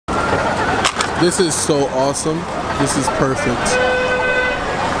This is so awesome. This is perfect.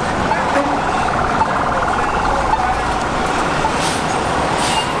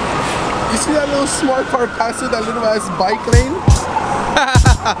 You see that little smart car passing that little ass bike lane?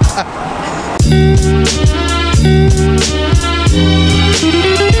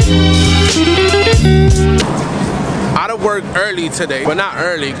 Out of work early today, but not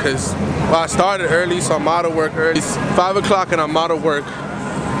early because I started early, so I'm out of work early. It's 5 o'clock and I'm out of work.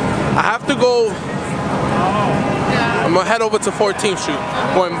 I have to go, I'm gonna head over to 14th Street.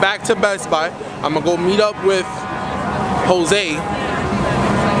 Going back to Best Buy. I'm gonna go meet up with Jose.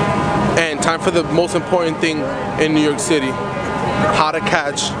 And time for the most important thing in New York City. How to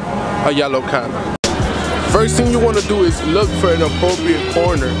catch a yellow cab. First thing you wanna do is look for an appropriate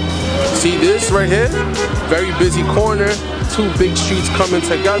corner. See this right here? Very busy corner. Two big streets coming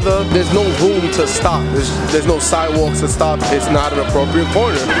together. There's no room to stop. There's no sidewalks to stop. It's not an appropriate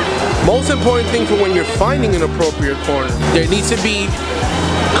corner. Most important thing for when you're finding an appropriate corner, there needs to be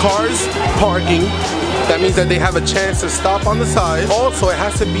cars parking. That means that they have a chance to stop on the side. Also, it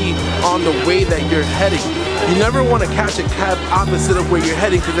has to be on the way that you're heading. You never want to catch a cab opposite of where you're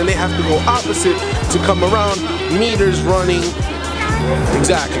heading because then they have to go opposite to come around. Meters running.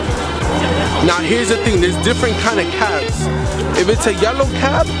 Exactly. Now here's the thing, there's different kind of cabs. If it's a yellow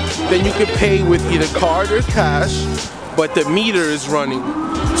cab, then you can pay with either card or cash, but the meter is running.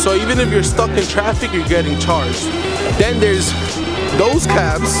 So even if you're stuck in traffic, you're getting charged. Then there's those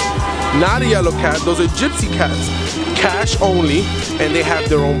cabs, not a yellow cab, those are gypsy cabs. Cash only, and they have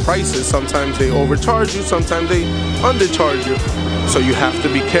their own prices. Sometimes they overcharge you, sometimes they undercharge you. So you have to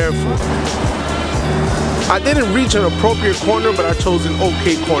be careful. I didn't reach an appropriate corner, but I chose an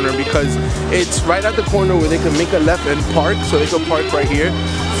okay corner because it's right at the corner where they can make a left and park, so they can park right here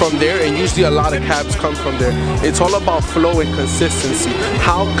from there, and usually a lot of cabs come from there. It's all about flow and consistency.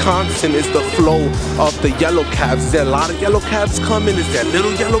 How constant is the flow of the yellow cabs? Is there a lot of yellow cabs coming? Is there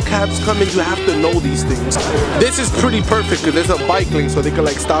little yellow cabs coming? You have to know these things. This is pretty perfect because there's a bike lane, so they could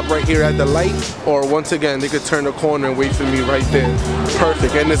like stop right here at the light, or once again, they could turn the corner and wait for me right there.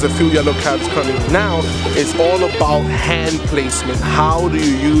 Perfect, and there's a few yellow cabs coming. Now, it's all about hand placement. How do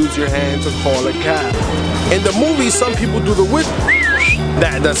you use your hand to call a cab? In the movies, some people do the whip.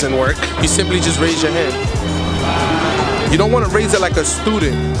 That doesn't work. You simply just raise your hand. You don't want to raise it like a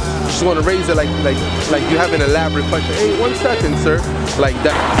student. You just want to raise it like you have an elaborate question. Hey, 1 second, sir. Like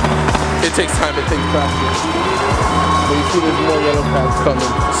that. It takes time. It takes practice. But you see there's more yellow cabs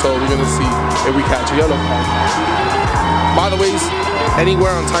coming. So we're going to see if we catch a yellow cab. By the way, anywhere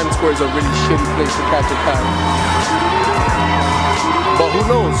on Times Square is a really shitty place to catch a cab. But who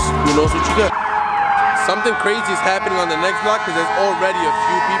knows? Who knows what you get? Something crazy is happening on the next block because there's already a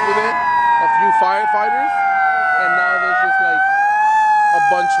few people there, a few firefighters, and now there's just like a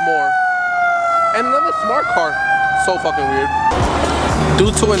bunch more. And another smart car. So fucking weird. Due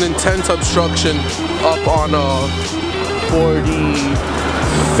to an intense obstruction up on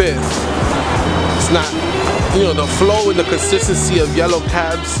 45th, it's not, you know, the flow and the consistency of yellow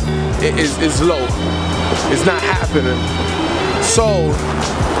cabs is low. It's not happening. So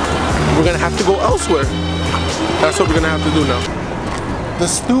we're gonna have to go elsewhere. That's what we're gonna have to do now. The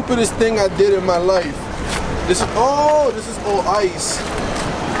stupidest thing I did in my life. This is all ice.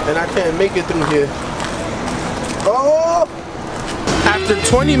 And I can't make it through here. Oh! After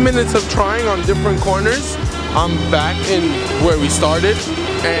 20 minutes of trying on different corners, I'm back in where we started.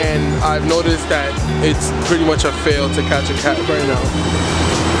 And I've noticed that it's pretty much a fail to catch a cab right now.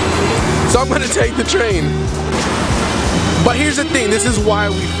 So I'm gonna take the train. But here's the thing, this is why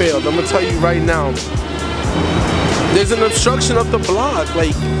we failed. I'm gonna tell you right now. There's an obstruction up the block.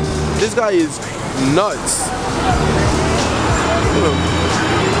 Like, this guy is nuts.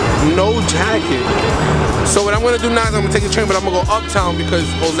 No jacket. So what I'm gonna do now is I'm gonna take the train, but I'm gonna go uptown because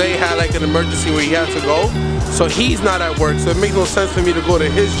Jose had like an emergency where he had to go. So he's not at work, so it makes no sense for me to go to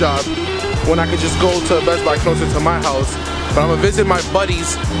his job when I could just go to Best Buy closer to my house. But I'm gonna visit my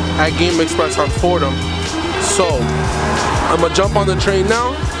buddies at Game Express on Fordham. So I'm gonna jump on the train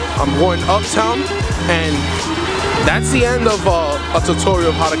now. I'm going uptown, and that's the end of a tutorial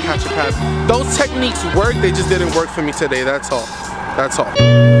of how to catch a cab. Those techniques work, they just didn't work for me today, that's all. That's all.